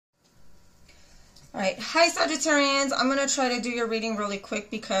Alright, hi Sagittarians. I'm going to try to do your reading really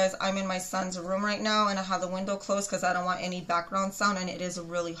quick because I'm in my son's room right now and I have the window closed because I don't want any background sound and it is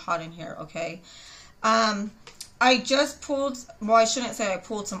really hot in here, okay? I just pulled, well, I shouldn't say I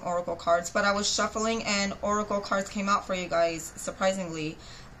pulled some oracle cards, but I was shuffling and oracle cards came out for you guys, surprisingly.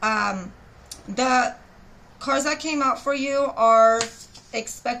 The cards that came out for you are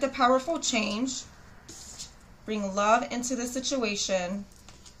expect a powerful change, bring love into the situation,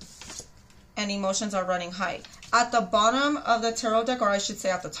 and emotions are running high. At the bottom of the tarot deck, or I should say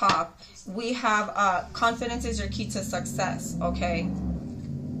at the top, we have confidence is your key to success, okay?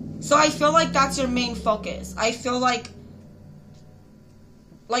 So I feel like that's your main focus. I feel like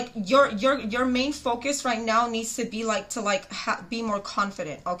your main focus right now needs to be be more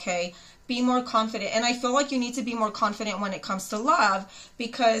confident, okay? Be more confident. And I feel like you need to be more confident when it comes to love,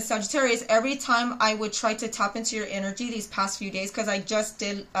 because Sagittarius, every time I would try to tap into your energy these past few days, because I just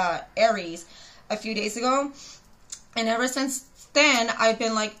did Aries a few days ago, and ever since then I've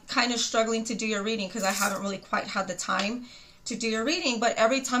been like kind of struggling to do your reading because I haven't really quite had the time to do your reading. But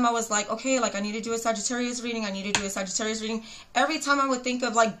every time I was like, okay, like I need to do a Sagittarius reading, I need to do a Sagittarius reading, every time I would think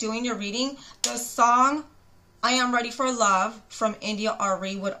of like doing your reading, the song I Am Ready for Love from India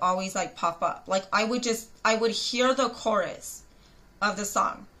Ari would always like pop up. Like I would hear the chorus of the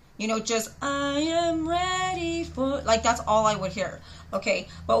song, you know, just I am ready for, like that's all I would hear, okay?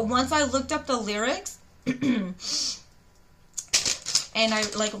 But once I looked up the lyrics and I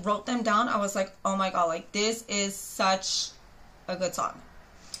like wrote them down, I was like, oh my god, like this is such a good song.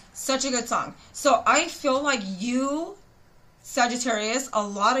 Such a good song. So I feel like you, Sagittarius, a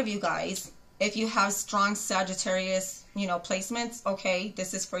lot of you guys, if you have strong Sagittarius, you know, placements, okay,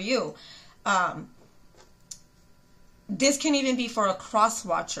 this is for you. This can even be for a cross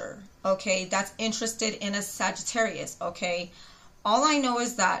watcher, okay, that's interested in a Sagittarius, okay? All I know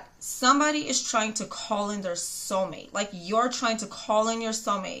is that somebody is trying to call in their soulmate. Like you're trying to call in your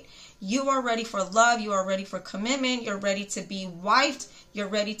soulmate. You are ready for love. You are ready for commitment. You're ready to be wifed. You're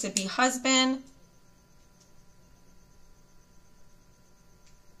ready to be husband.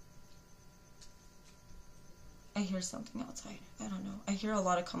 I hear something outside. I don't know. I hear a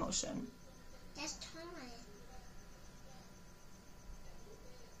lot of commotion. That's Thomas.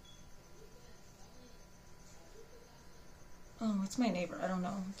 Oh, it's my neighbor. I don't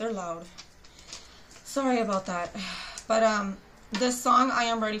know. They're loud. Sorry about that. But the song I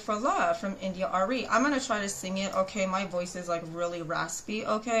Am Ready for Love from India Ari, I'm going to try to sing it, okay? My voice is like really raspy,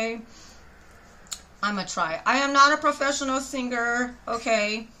 okay? I'm going to try. I am not a professional singer,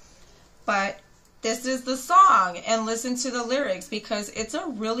 okay? But this is the song, and listen to the lyrics because it's a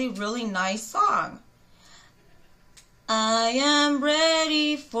really, really nice song. I am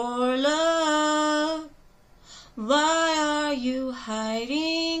ready for love. Why are you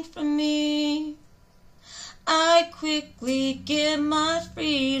hiding from me? I quickly give my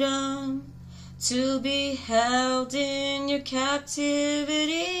freedom to be held in your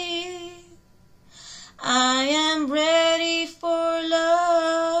captivity. I am ready for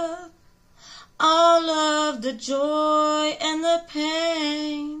love. All of the joy and the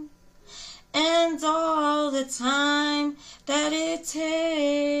pain, and all the time that it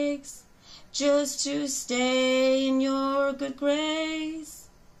takes just to stay in your good grace.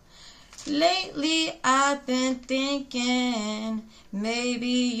 Lately I've been thinking maybe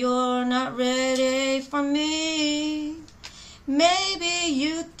you're not ready for me. Maybe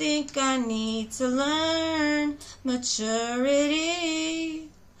you think I need to learn maturity.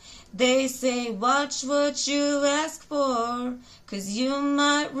 They say watch what you ask for, 'cause you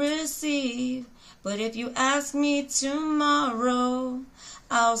might receive. But if you ask me tomorrow,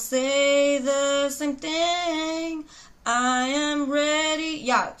 I'll say the same thing. I am ready.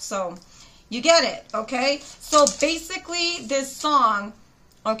 Yeah, so you get it, okay? So basically this song,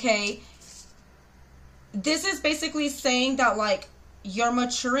 okay, this is basically saying that like you're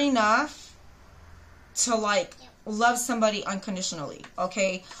mature enough to like love somebody unconditionally,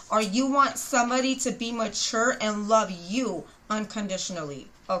 okay? Or you want somebody to be mature and love you unconditionally,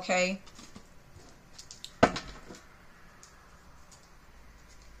 okay?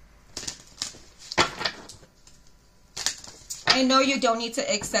 I know you don't need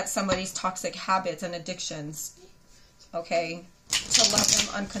to accept somebody's toxic habits and addictions, okay? To love them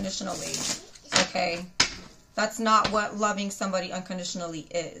unconditionally, okay? That's not what loving somebody unconditionally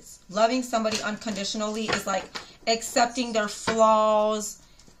is. Loving somebody unconditionally is like accepting their flaws,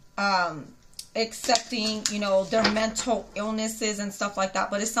 accepting, you know, their mental illnesses and stuff like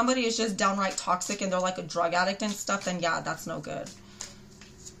that. But if somebody is just downright toxic and they're like a drug addict and stuff, then yeah, that's no good.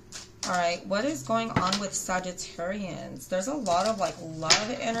 All right, what is going on with Sagittarians? There's a lot of like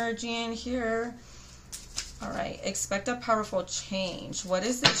love energy in here. All right, expect a powerful change. What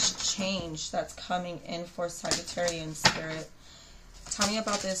is this change that's coming in for Sagittarian spirit? Tell me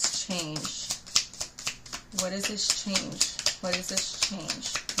about this change. What is this change? What is this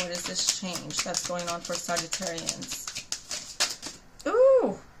change? What is this change that's going on for Sagittarians?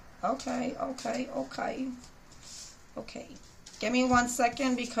 Ooh, okay, okay, okay. Okay, give me 1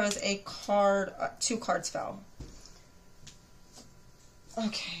 second because a card, 2 cards fell.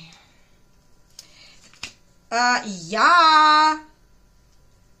 Okay.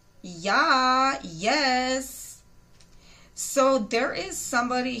 Yes. So there is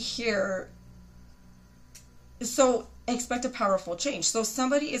somebody here. So expect a powerful change. So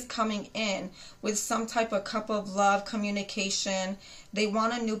somebody is coming in with some type of cup of love, communication. They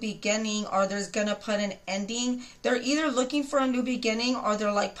want a new beginning, or there's gonna put an ending. They're either looking for a new beginning, or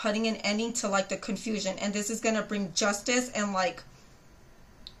they're like putting an ending to like the confusion. And this is gonna bring justice and like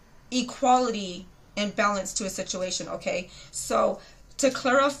equality and balance to a situation. Okay, so to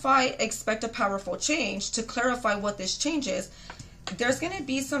clarify, expect a powerful change. To clarify what this change is, there's going to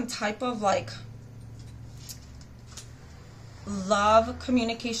be some type of like love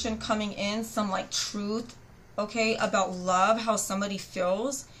communication coming in, some like truth, okay, about love, how somebody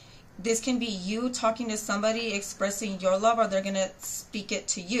feels. This can be you talking to somebody, expressing your love, or they're going to speak it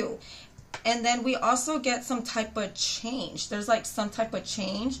to you. And then we also get some type of change. There's like some type of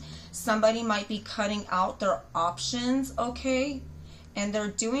change. Somebody might be cutting out their options, okay? And they're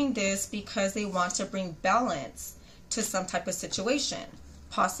doing this because they want to bring balance to some type of situation,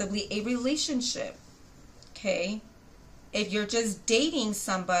 possibly a relationship, okay? If you're just dating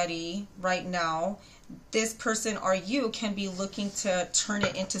somebody right now, this person or you can be looking to turn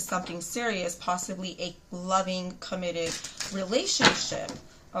it into something serious, possibly a loving, committed relationship.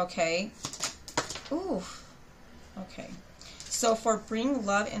 Okay. Ooh. Okay. So for bring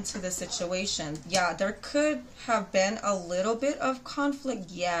love into the situation, yeah, there could have been a little bit of conflict.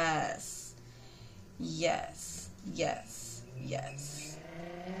 Yes. Yes. Yes. Yes.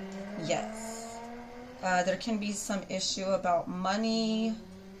 Yes. There can be some issue about money.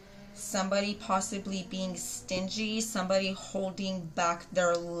 Somebody possibly being stingy. Somebody holding back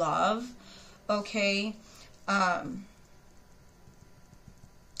their love. Okay.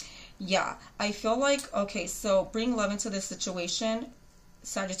 Yeah, I feel like, okay, so bring love into this situation,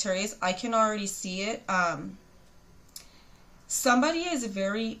 Sagittarius, I can already see it. Somebody is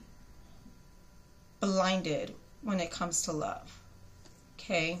very blinded when it comes to love,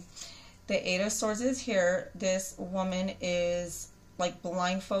 okay? The Eight of Swords is here. This woman is like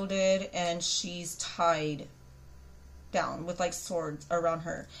blindfolded and she's tied down with like swords around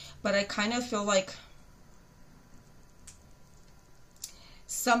her. But I kind of feel like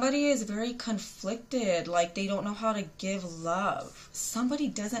somebody is very conflicted, like they don't know how to give love. Somebody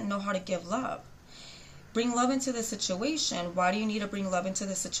doesn't know how to give love. Bring love into the situation. Why do you need to bring love into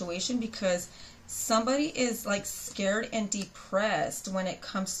the situation? Because somebody is like scared and depressed when it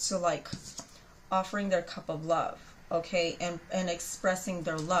comes to like offering their cup of love, okay, and expressing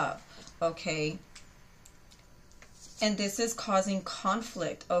their love, okay. And this is causing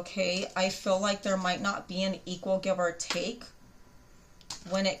conflict, okay. I feel like there might not be an equal give or take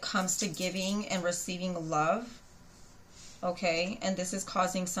when it comes to giving and receiving love, okay? And this is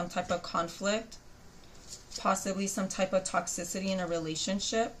causing some type of conflict, possibly some type of toxicity in a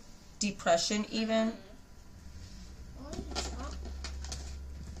relationship, depression even.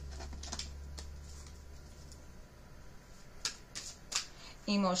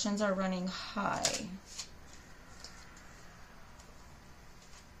 Emotions are running high.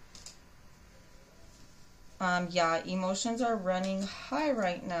 Yeah, emotions are running high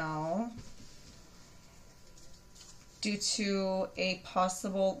right now due to a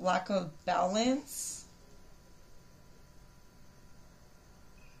possible lack of balance.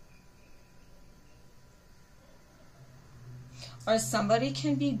 Or somebody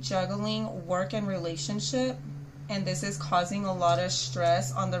can be juggling work and relationship, and this is causing a lot of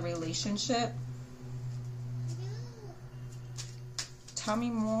stress on the relationship. Tell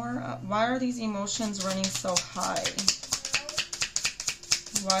me more. Why are these emotions running so high?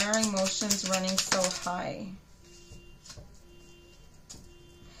 Why are emotions running so high?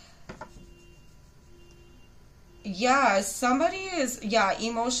 Yeah, somebody is, yeah,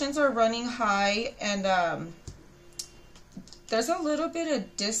 emotions are running high, and there's a little bit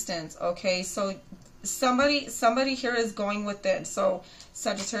of distance, okay? So somebody here is going within. So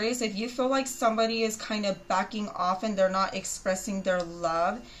Sagittarius, if you feel like somebody is kind of backing off and they're not expressing their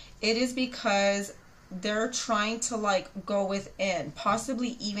love, it is because they're trying to like go within,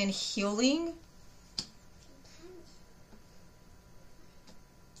 possibly even healing.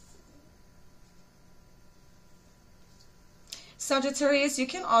 Sagittarius, you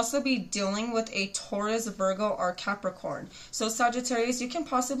can also be dealing with a Taurus, Virgo, or Capricorn. So Sagittarius, you can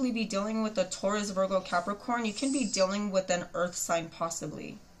possibly be dealing with a Taurus, Virgo, Capricorn. You can be dealing with an earth sign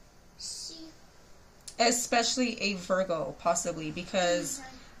possibly. Especially a Virgo possibly, because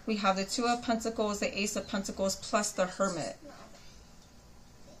we have the Two of Pentacles, the Ace of Pentacles, plus the Hermit.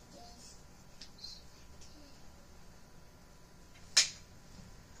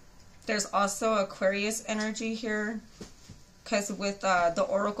 There's also Aquarius energy here. Because with the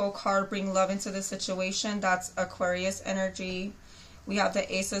Oracle card, bring love into the situation, that's Aquarius energy. We have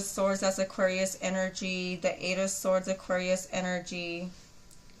the Ace of Swords, that's Aquarius energy. The Eight of Swords, Aquarius energy.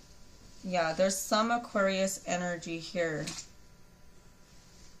 Yeah, there's some Aquarius energy here.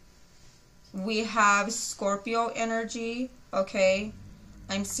 We have Scorpio energy, okay?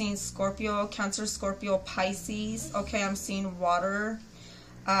 I'm seeing Scorpio, Cancer, Scorpio, Pisces. Okay, I'm seeing water.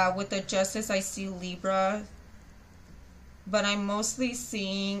 With the Justice, I see Libra. But I'm mostly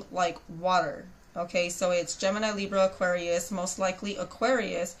seeing like water. Okay, so it's Gemini, Libra, Aquarius, most likely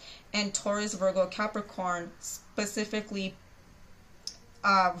Aquarius, and Taurus, Virgo, Capricorn, specifically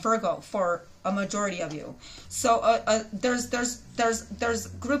Virgo for a majority of you. So there's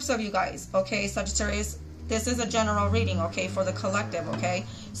groups of you guys. Okay, Sagittarius. This is a general reading, okay, for the collective, okay?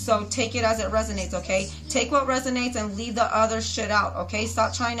 So take it as it resonates, okay? Take what resonates and leave the other shit out, okay?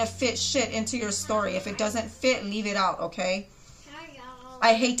 Stop trying to fit shit into your story. If it doesn't fit, leave it out, okay?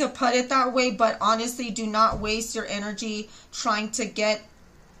 I hate to put it that way, but honestly, do not waste your energy trying to get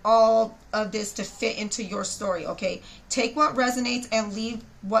all of this to fit into your story, okay? Take what resonates and leave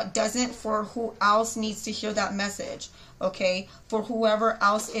what doesn't for who else needs to hear that message, okay? For whoever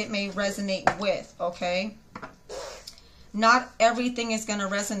else it may resonate with, okay? Not everything is going to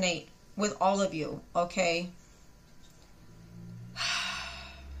resonate with all of you, okay?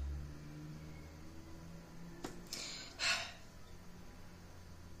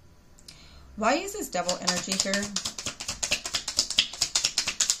 Why is this devil energy here?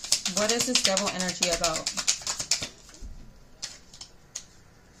 What is this devil energy about?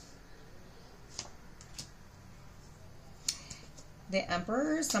 The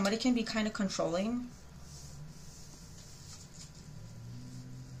Emperor, somebody can be kind of controlling.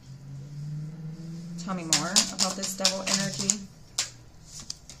 Tell me more about this devil energy.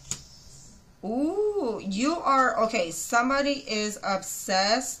 Ooh, you are, okay, somebody is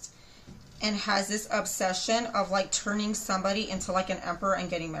obsessed and has this obsession of like turning somebody into like an emperor and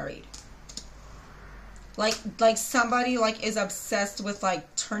getting married. Like somebody like is obsessed with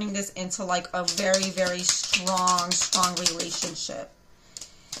like turning this into like a very, very strong relationship.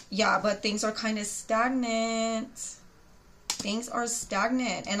 Yeah, but things are kind of stagnant. Things are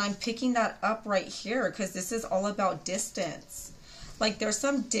stagnant, and I'm picking that up right here because this is all about distance. Like there's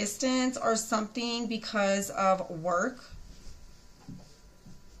some distance or something because of work.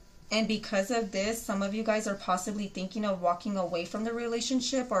 And because of this, some of you guys are possibly thinking of walking away from the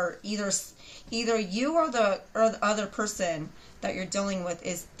relationship, or either you or the other person that you're dealing with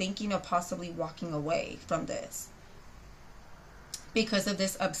is thinking of possibly walking away from this. Because of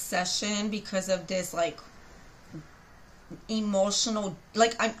this obsession, because of this like emotional,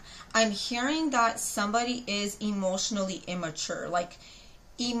 like I'm hearing that somebody is emotionally immature, like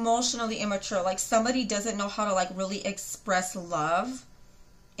somebody doesn't know how to like really express love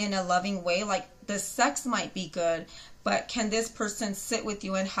in a loving way. Like the sex might be good, but can this person sit with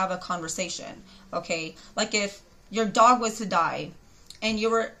you and have a conversation? Okay, like if your dog was to die and you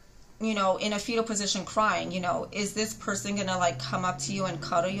were, you know, in a fetal position crying, you know, is this person gonna like come up to you and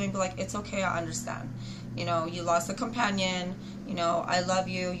cuddle you and be like, it's okay, I understand, you know, you lost a companion, you know, I love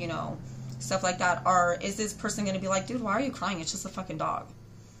you, you know, stuff like that? Or is this person gonna be like, dude, why are you crying? It's just a fucking dog.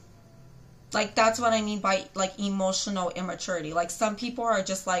 Like, that's what I mean by, like, emotional immaturity. Like, some people are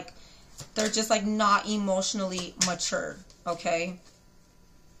just, like, they're just, like, not emotionally mature, okay?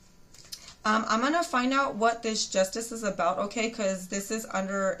 I'm going to find out what this justice is about, okay? Because this is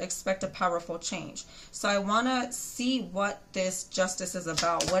under expect a powerful change. So I want to see what this justice is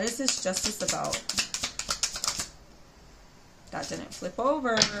about. What is this justice about? That didn't flip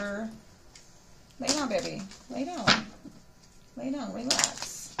over. Lay down, baby. Lay down. Lay down. Relax.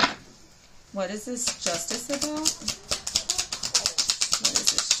 What is this justice about? What is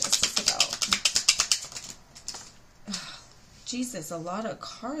this justice about? Jesus, a lot of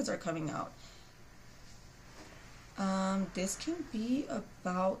cards are coming out. This can be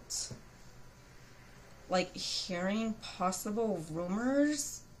about like hearing possible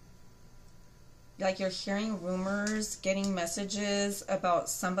rumors. Like you're hearing rumors, getting messages about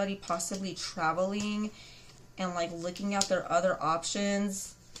somebody possibly traveling and like looking at their other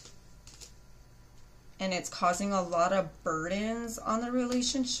options. and it's causing a lot of burdens on the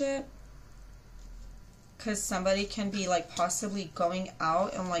relationship. Because somebody can be like possibly going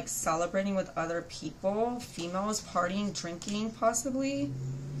out and like celebrating with other people. Females partying, drinking possibly.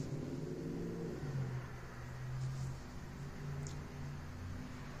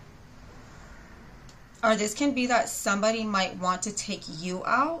 Or this can be that somebody might want to take you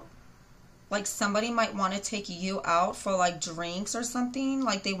out. Like somebody might want to take you out for like drinks or something.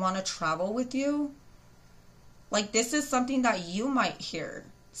 Like they want to travel with you. Like this is something that you might hear.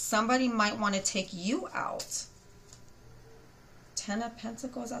 Somebody might want to take you out. 10 of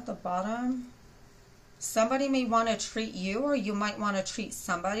Pentacles at the bottom. Somebody may want to treat you, or you might want to treat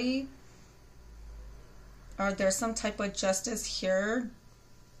somebody. Or there's some type of justice here.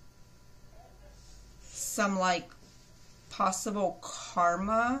 Some like possible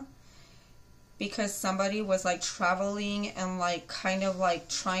karma. Because somebody was like traveling and like kind of like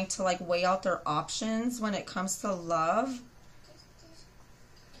trying to like weigh out their options when it comes to love.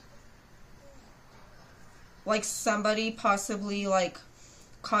 Like somebody possibly like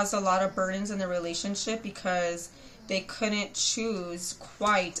caused a lot of burdens in the relationship because they couldn't choose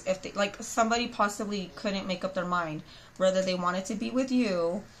quite if they, like somebody possibly couldn't make up their mind whether they wanted to be with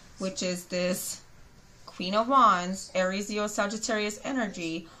you, which is this Queen of Wands, Aries, Leo, Sagittarius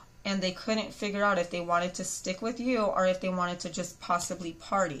energy, and they couldn't figure out if they wanted to stick with you or if they wanted to just possibly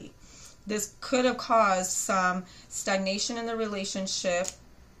party. This could have caused some stagnation in the relationship.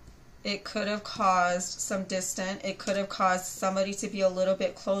 It could have caused some distance. It could have caused somebody to be a little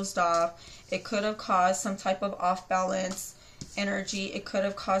bit closed off. It could have caused some type of off-balance energy. It could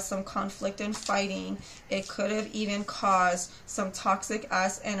have caused some conflict and fighting. It could have even caused some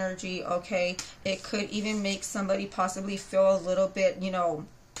toxic-ass energy, okay? It could even make somebody possibly feel a little bit, you know,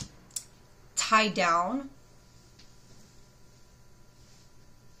 tied down.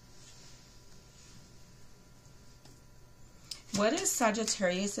 What is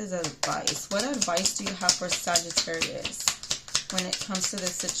Sagittarius's advice? What advice do you have for Sagittarius when it comes to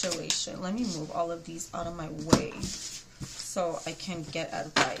this situation? Let me move all of these out of my way so I can get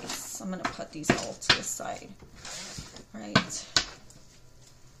advice. I'm going to put these all to the side. All right.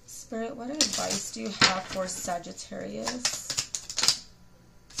 Spirit, what advice do you have for Sagittarius?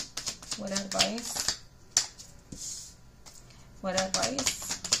 What advice? What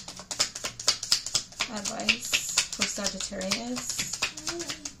advice? Advice for Sagittarius.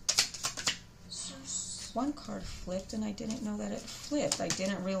 One card flipped and I didn't know that it flipped. I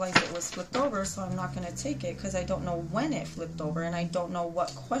didn't realize it was flipped over, so I'm not going to take it because I don't know when it flipped over and I don't know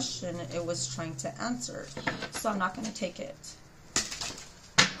what question it was trying to answer. So I'm not going to take it.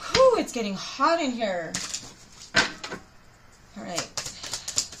 Whew, it's getting hot in here. All right.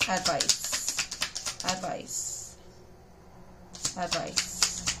 Advice. Advice.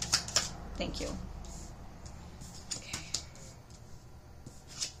 Advice. Thank you.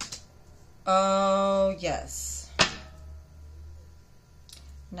 Oh, yes.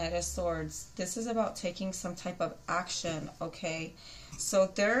 Knight of Swords. This is about taking some type of action, okay?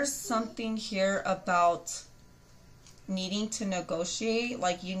 So there's something here about needing to negotiate.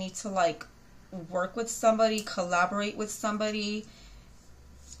 Like you need to like work with somebody, collaborate with somebody.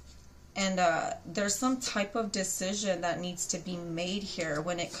 And there's some type of decision that needs to be made here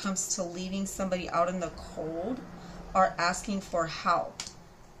when it comes to leaving somebody out in the cold or asking for help.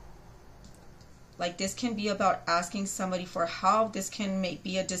 Like this can be about asking somebody for help. This can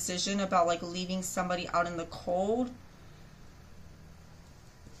be a decision about like leaving somebody out in the cold.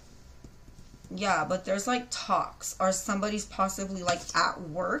 Yeah, but there's like talks or somebody's possibly like at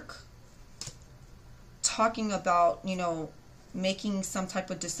work talking about, you know, making some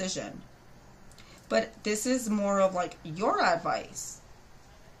type of decision. But this is more of like your advice.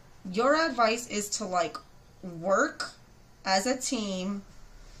 Your advice is to like work as a team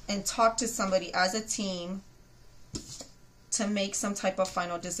and talk to somebody as a team to make some type of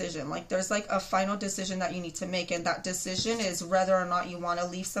final decision. Like there's like a final decision that you need to make, and that decision is whether or not you want to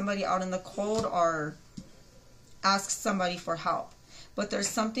leave somebody out in the cold or ask somebody for help. But there's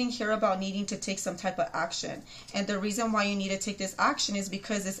something here about needing to take some type of action. And the reason why you need to take this action is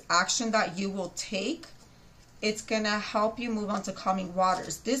because this action that you will take, it's going to help you move on to calming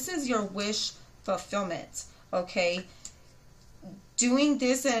waters. This is your wish fulfillment, okay? Doing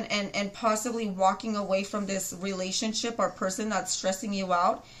this and possibly walking away from this relationship or person that's stressing you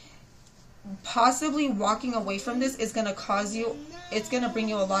out, possibly walking away from this is going to cause you, it's going to bring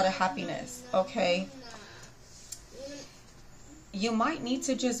you a lot of happiness, okay? You might need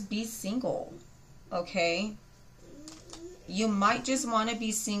to just be single, okay? You might just want to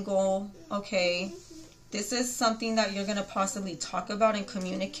be single, okay? This is something that you're going to possibly talk about and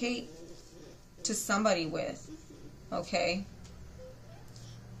communicate. to somebody with, okay?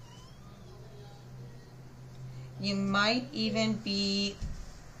 You might even be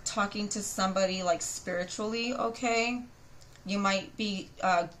talking to somebody like spiritually, okay? You might be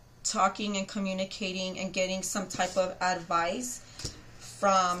talking and communicating and getting some type of advice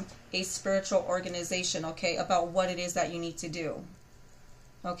from a spiritual organization, okay, about what it is that you need to do.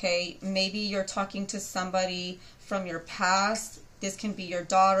 Okay, maybe you're talking to somebody from your past. This can be your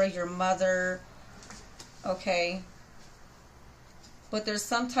daughter, your mother, okay? But there's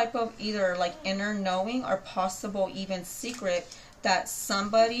some type of either like inner knowing or possible even secret that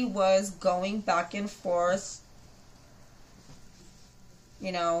somebody was going back and forth,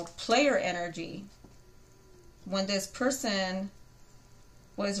 you know, player energy, when this person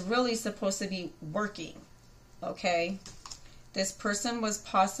was really supposed to be working, okay? This person was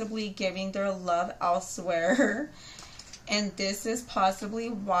possibly giving their love elsewhere, and this is possibly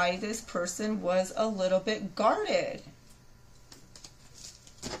why this person was a little bit guarded.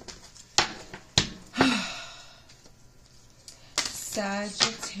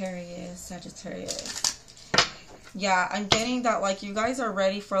 Sagittarius. Yeah, I'm getting that like you guys are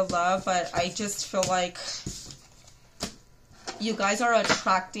ready for love, but I just feel like you guys are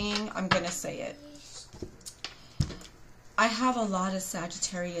attracting, I'm going to say it. I have a lot of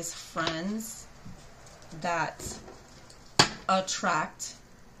Sagittarius friends that attract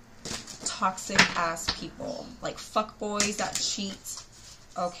toxic ass people, like fuckboys that cheat,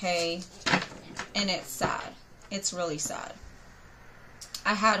 okay? And it's sad. It's really sad.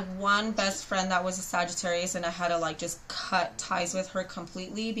 I had one best friend that was a Sagittarius, and I had to like just cut ties with her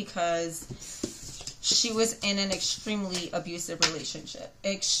completely because she was in an extremely abusive relationship.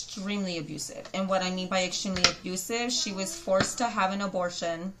 Extremely abusive. And what I mean by extremely abusive, she was forced to have an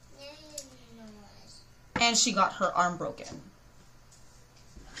abortion and she got her arm broken.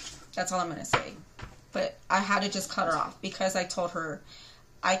 That's all I'm going to say. But I had to just cut her off because I told her,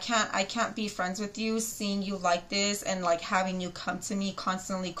 I can't be friends with you seeing you like this and like having you come to me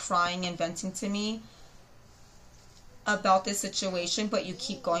constantly crying and venting to me about this situation, but you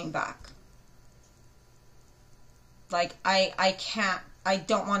keep going back. Like, I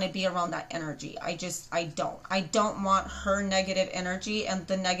don't want to be around that energy. I don't want her negative energy and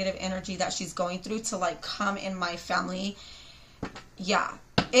the negative energy that she's going through to like come in my family. Yeah,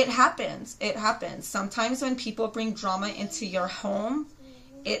 it happens. It happens. Sometimes when people bring drama into your home,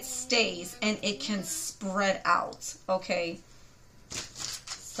 it stays and it can spread out. Okay.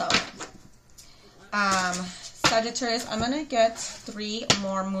 So, Sagittarius, I'm going to get 3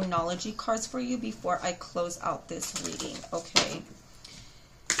 more Moonology cards for you before I close out this reading, okay?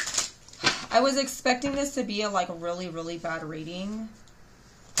 I was expecting this to be a like really, really bad reading,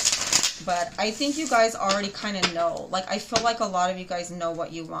 but I think you guys already kind of know. Like, I feel like a lot of you guys know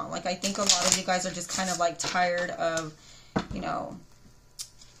what you want. Like, I think a lot of you guys are just kind of like tired of, you know,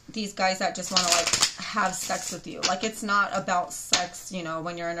 these guys that just want to like have sex with you. Like, it's not about sex, you know,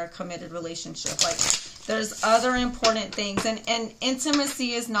 when you're in a committed relationship. Like, there's other important things, and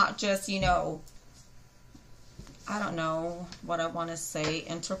intimacy is not just, you know, I don't know what I want to say,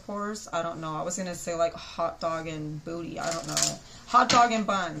 intercourse. I don't know. I was going to say like hot dog and booty. I don't know. Hot dog and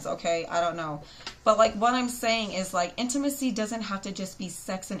buns. Okay. I don't know. But like what I'm saying is like intimacy doesn't have to just be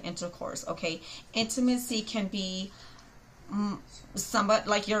sex and intercourse. Okay. Intimacy can be somebody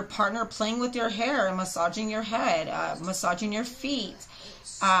like your partner playing with your hair and massaging your head, massaging your feet.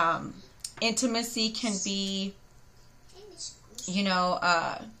 Intimacy can be, you know,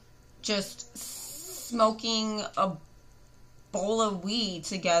 just smoking a bowl of weed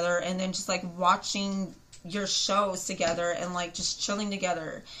together and then just like watching your shows together and like just chilling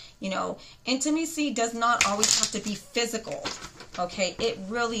together. You know, intimacy does not always have to be physical. Okay, it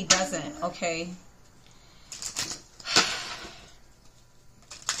really doesn't. Okay.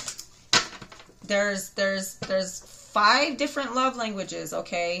 There's 5 different love languages,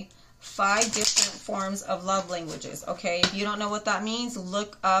 okay? 5 different forms of love languages, okay? If you don't know what that means,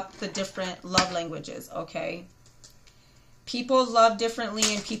 look up the different love languages, okay? People love differently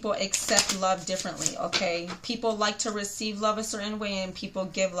and people accept love differently, okay? People like to receive love a certain way and people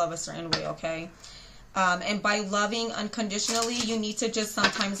give love a certain way, okay? And by loving unconditionally, you need to just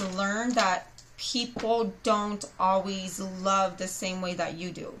sometimes learn that people don't always love the same way that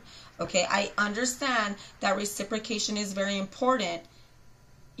you do, okay? I understand that reciprocation is very important,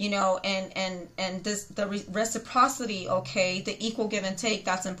 you know, and this, the reciprocity, okay, the equal give and take,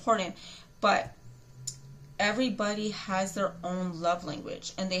 that's important. But everybody has their own love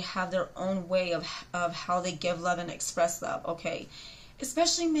language and they have their own way of how they give love and express love, okay?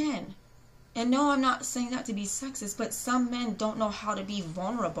 Especially men. And no, I'm not saying that to be sexist, but some men don't know how to be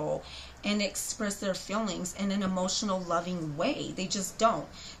vulnerable and express their feelings in an emotional, loving way. They just don't.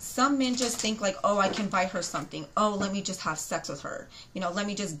 Some men just think like, oh, I can buy her something. Oh, let me just have sex with her. You know, let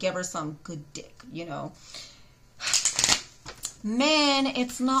me just give her some good dick, you know. Men,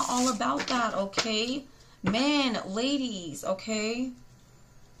 it's not all about that, okay? Men, ladies, okay?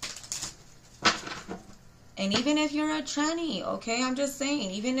 And even if you're a tranny, okay, I'm just saying,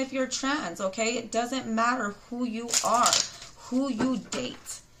 even if you're trans, okay, it doesn't matter who you are, who you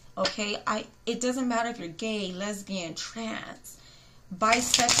date, okay? It doesn't matter if you're gay, lesbian, trans,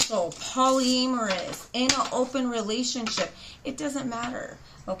 bisexual, polyamorous, in an open relationship. It doesn't matter,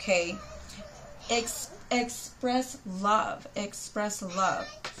 okay? Express love. Express love.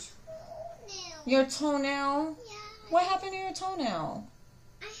 Your toenail? What happened to your toenail?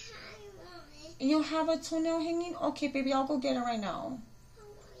 You have a toenail hanging? Okay, baby, I'll go get it right now.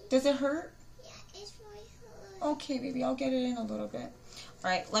 Does it hurt? Yeah, it's really hurt. Okay, baby, I'll get it in a little bit. All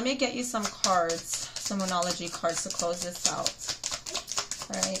right, let me get you some cards, some Moonology cards to close this out.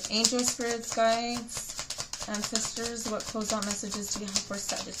 All right, angel spirits, guides, ancestors, what closeout messages do you have for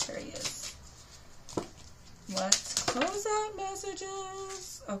Sagittarius? What closeout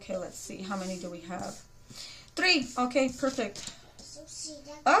messages? Okay, let's see. How many do we have? 3. Okay, perfect.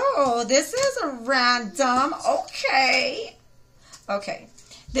 Oh, this is a random. Okay. Okay.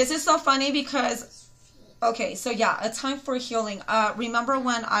 This is so funny because, okay, so yeah, a time for healing. Remember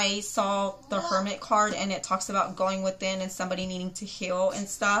when I saw the Hermit card and it talks about going within and somebody needing to heal and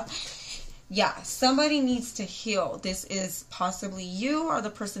stuff? Yeah, somebody needs to heal. This is possibly you or the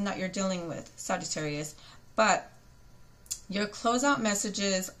person that you're dealing with, Sagittarius. But your closeout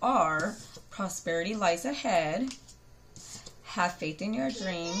messages are prosperity lies ahead. Have faith in your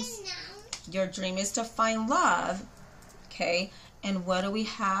dreams. Your dream is to find love. Okay. And what do we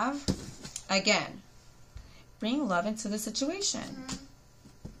have? Again, bring love into the situation.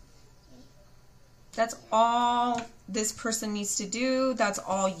 That's all this person needs to do. That's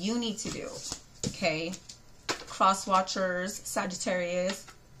all you need to do. Okay. Cross watchers, Sagittarius.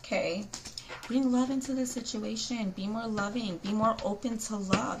 Okay. Bring love into the situation. Be more loving. Be more open to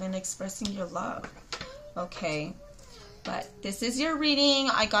love and expressing your love. Okay. But this is your reading.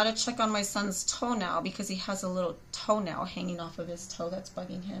 I gotta check on my son's toe now because he has a little toenail hanging off of his toe that's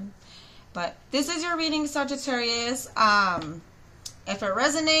bugging him. But this is your reading, Sagittarius. If it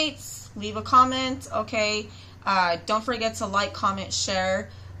resonates, leave a comment, okay? Don't forget to like, comment, share.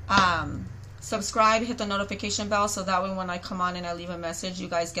 Subscribe, hit the notification bell so that way when I come on and I leave a message, you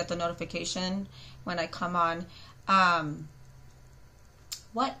guys get the notification when I come on.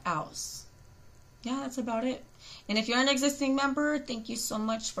 What else? Yeah, that's about it. And if you're an existing member, thank you so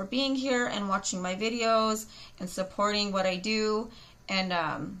much for being here and watching my videos and supporting what I do. And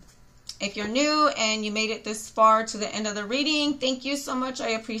if you're new and you made it this far to the end of the reading, thank you so much. I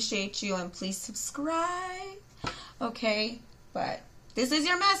appreciate you. And please subscribe. Okay, but this is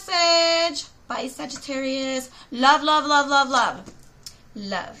your message. Bye, Sagittarius. Love, love, love, love, love.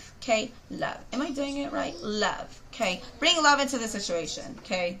 Love, okay? Love. Am I doing it right? Love, okay? Bring love into the situation,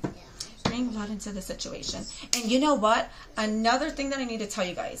 okay? Bring love into the situation. And you know what? Another thing that I need to tell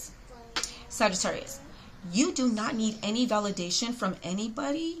you guys. Sagittarius, you do not need any validation from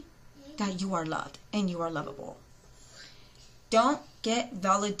anybody that you are loved and you are lovable. Don't get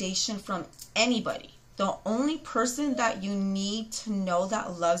validation from anybody. The only person that you need to know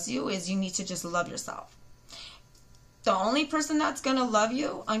that loves you is you need to just love yourself. The only person that's going to love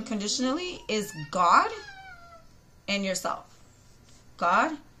you unconditionally is God and yourself.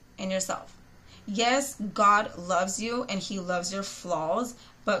 God and yourself. Yes, God loves you and he loves your flaws,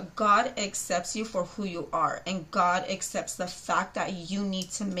 but God accepts you for who you are, and God accepts the fact that you need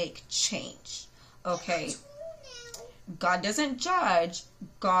to make change. Okay? God doesn't judge.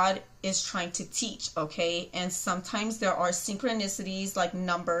 God is trying to teach, okay? And sometimes there are synchronicities like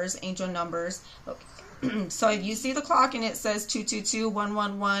numbers, angel numbers. Okay. So if you see the clock and it says 222,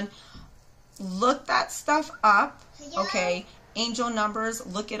 111, look that stuff up, okay? Angel numbers,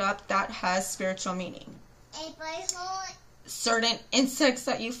 look it up. That has spiritual meaning. Certain insects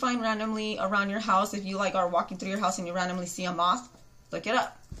that you find randomly around your house, if you like are walking through your house and you randomly see a moth, look it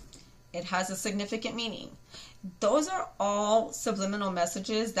up. It has a significant meaning. Those are all subliminal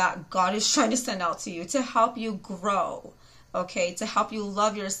messages that God is trying to send out to you to help you grow, okay? To help you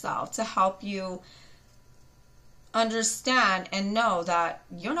love yourself, to help you understand and know that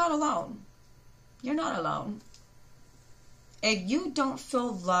you're not alone. You're not alone. If you don't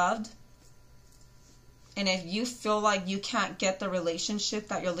feel loved, and if you feel like you can't get the relationship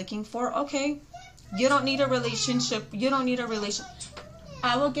that you're looking for, okay, you don't need a relationship. You don't need a relationship.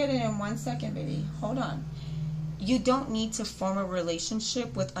 I will get it in 1 second, baby. Hold on. You don't need to form a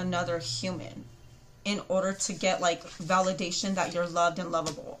relationship with another human in order to get like validation that you're loved and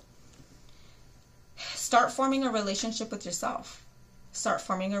lovable. Start forming a relationship with yourself. Start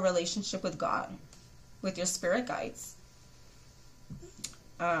forming a relationship with God, with your spirit guides.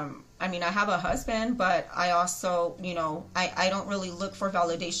 I mean, I have a husband, but I also, you know, I don't really look for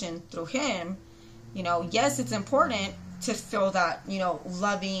validation through him. You know, yes, it's important to feel that, you know,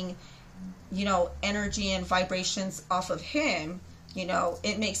 loving, you know, energy and vibrations off of him. You know,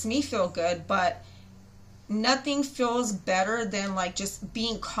 it makes me feel good, but nothing feels better than like just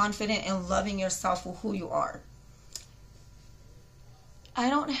being confident and loving yourself for who you are. I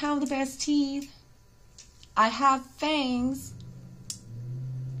don't have the best teeth. I have fangs.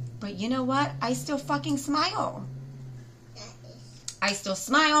 But you know what? I still fucking smile. I still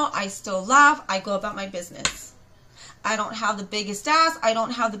smile. I still laugh. I go about my business. I don't have the biggest ass. I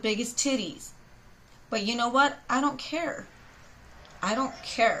don't have the biggest titties. But you know what? I don't care. I don't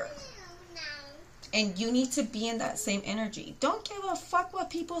care. And you need to be in that same energy. Don't give a fuck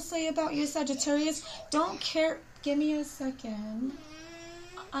what people say about you, Sagittarius. Don't care. Give me a second.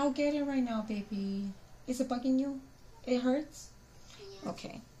 I'll get it right now, baby. Is it bugging you? It hurts?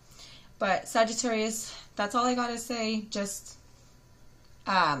 Okay. But Sagittarius, that's all I gotta say. Just,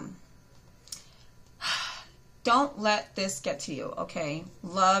 don't let this get to you, okay?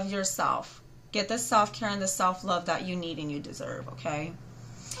 Love yourself. Get the self-care and the self-love that you need and you deserve, okay?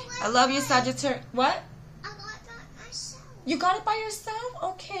 I love you, Sagittarius. What? I got it by myself. You got it by yourself?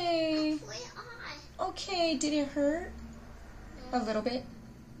 Okay. Okay, did it hurt? No. A little bit?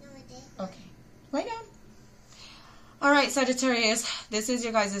 No, it didn't. Okay. Lay down. Alright, Sagittarius, this is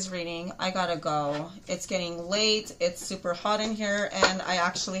your guys' reading. I gotta go. It's getting late. It's super hot in here, and I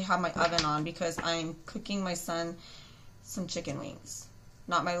actually have my oven on because I'm cooking my son some chicken wings.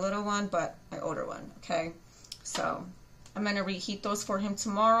 Not my little one, but my older one, okay? So, I'm gonna reheat those for him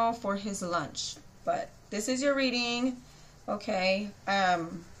tomorrow for his lunch. But this is your reading, okay?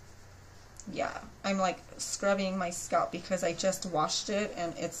 Yeah, I'm like scrubbing my scalp because I just washed it,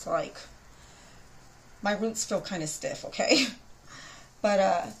 and it's like... my roots feel kind of stiff, okay?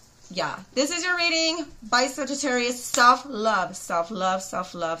 But, yeah. This is your reading. Bye, Sagittarius. Self-love. Self-love,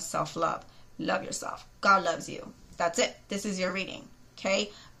 self-love, self-love. Love yourself. God loves you. That's it. This is your reading, okay?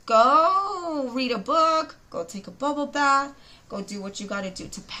 Go read a book. Go take a bubble bath. Go do what you got to do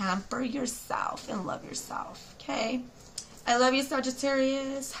to pamper yourself and love yourself, okay? I love you,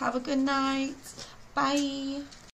 Sagittarius. Have a good night. Bye.